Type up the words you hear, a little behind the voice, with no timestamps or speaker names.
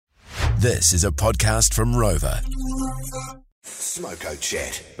This is a podcast from Rover. Smoko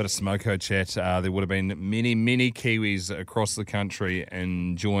Chat. Bit of Smoko Chat. There would have been many Kiwis across the country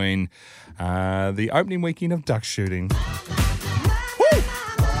enjoying the opening weekend of duck shooting. It's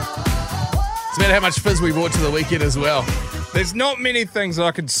about how much fizz we brought to the weekend as well. There's not many things that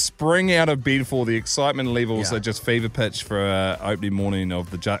I could spring out of bed for. The excitement levels are just fever pitch for opening morning of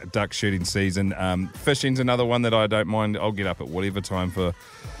the duck shooting season. Fishing's another one that I don't mind. I'll get up at whatever time for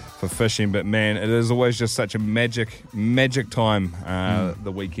fishing, but man, it is always just such a magic time,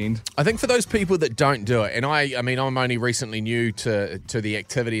 the weekend. I think for those people that don't do it, and I mean, I'm only recently new to the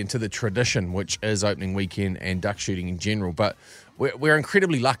activity and to the tradition, which is opening weekend and duck shooting in general, but we're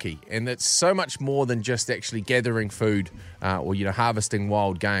incredibly lucky, and it's so much more than just actually gathering food or harvesting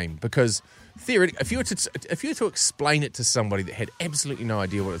wild game. Because theoretically, if you were to explain it to somebody that had absolutely no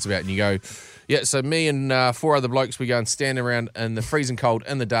idea what it's about, and you go, yeah, so me and 4 other blokes, we go and stand around in the freezing cold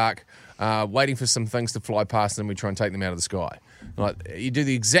in the dark, waiting for some things to fly past, and we try and take them out of the sky. Like, you do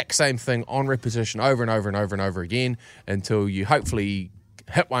the exact same thing on repetition over and over and over and over again until you hopefully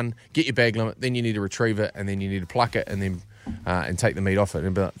hit one, get your bag limit, then you need to retrieve it, and then you need to pluck it, and then and take the meat off it,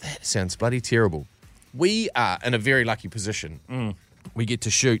 and be like, that sounds bloody terrible. We are in a very lucky position. We get to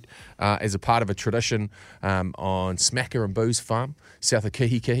shoot as a part of a tradition on Smacker and Booze Farm, south of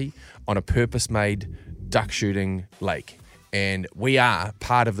Kihikihi, on a purpose-made duck shooting lake. And we are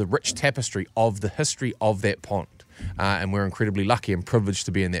part of the rich tapestry of the history of that pond. And we're incredibly lucky and privileged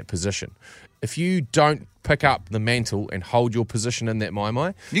to be in that position. If you don't pick up the mantle and hold your position in that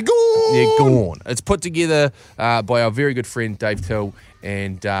mai, You're gone! You're gone. It's put together by our very good friend Dave Till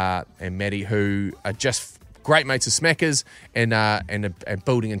and Maddie, who are just great mates of Smackers and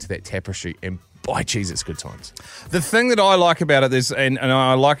building into that tapestry. And by cheese, it's good times. The thing that I like about it is, and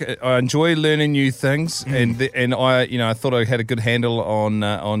I enjoy learning new things, and I thought I had a good handle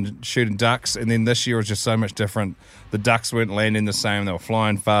on shooting ducks, and then this year was just so much different. The ducks weren't landing the same; they were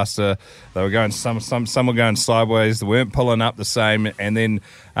flying faster. They were going some were going sideways. They weren't pulling up the same, and then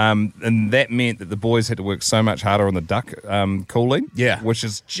and that meant that the boys had to work so much harder on the duck calling, which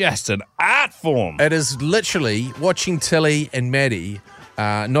is just an art form. It is literally watching Tilly and Maddie.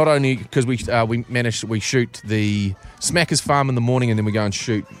 Not only because we shoot the Smackers farm in the morning, and then we go and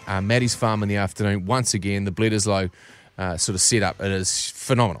shoot Maddie's farm in the afternoon. Once again, the Bledisloe sort of setup. It is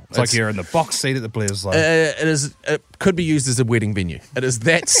phenomenal. It's like you're in the box seat at the Bledisloe. It could be used as a wedding venue. It is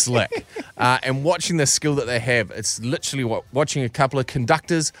that slick. And watching the skill that they have, it's literally watching a couple of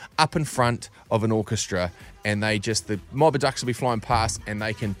conductors up in front of an orchestra, and the mob of ducks will be flying past, and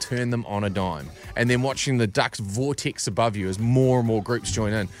they can turn them on a dime. And then watching the ducks vortex above you as more and more groups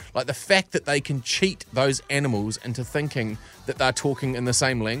join in. Like, the fact that they can cheat those animals into thinking that they're talking in the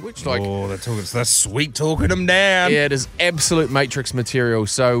same language. They're sweet talking them down. Yeah, it is absolute Matrix material.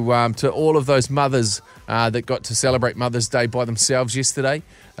 So to all of those mothers that got to celebrate Mother's Day by themselves yesterday,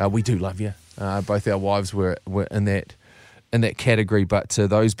 we do love you. Both our wives were in that category, but to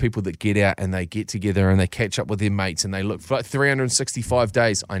those people that get out and they get together and they catch up with their mates and they look for like 365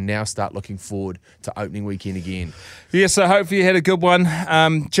 days, I now start looking forward to opening weekend again. Yeah, so hopefully you had a good one.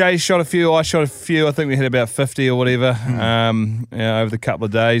 Jay shot a few, I shot a few. I think we had about 50 or whatever over the couple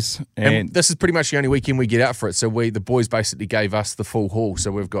of days. And this is pretty much the only weekend we get out for it. So the boys basically gave us the full haul.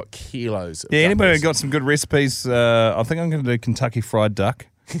 So we've got kilos. Anybody got some good recipes? I think I'm going to do Kentucky Fried Duck.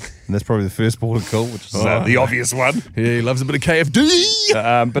 And that's probably the first port of call, which is the obvious one. Yeah, he loves a bit of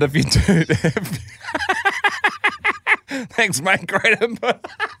KFD. But if you do... Thanks, mate. Great input.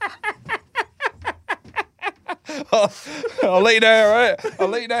 I'll let you know, all right? I'll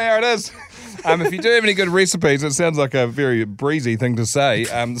let you know how it is. If you do have any good recipes, it sounds like a very breezy thing to say.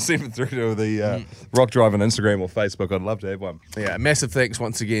 Send it through to the Rock Drive on Instagram or Facebook. I'd love to have one. Yeah, massive thanks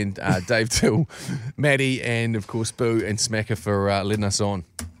once again, Dave Till, Maddie, and of course Boo and Smacker for letting us on.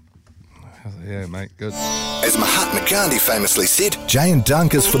 Yeah, mate, good. As Mahatma Gandhi famously said, Jay and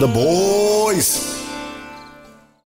Dunk is for the boys.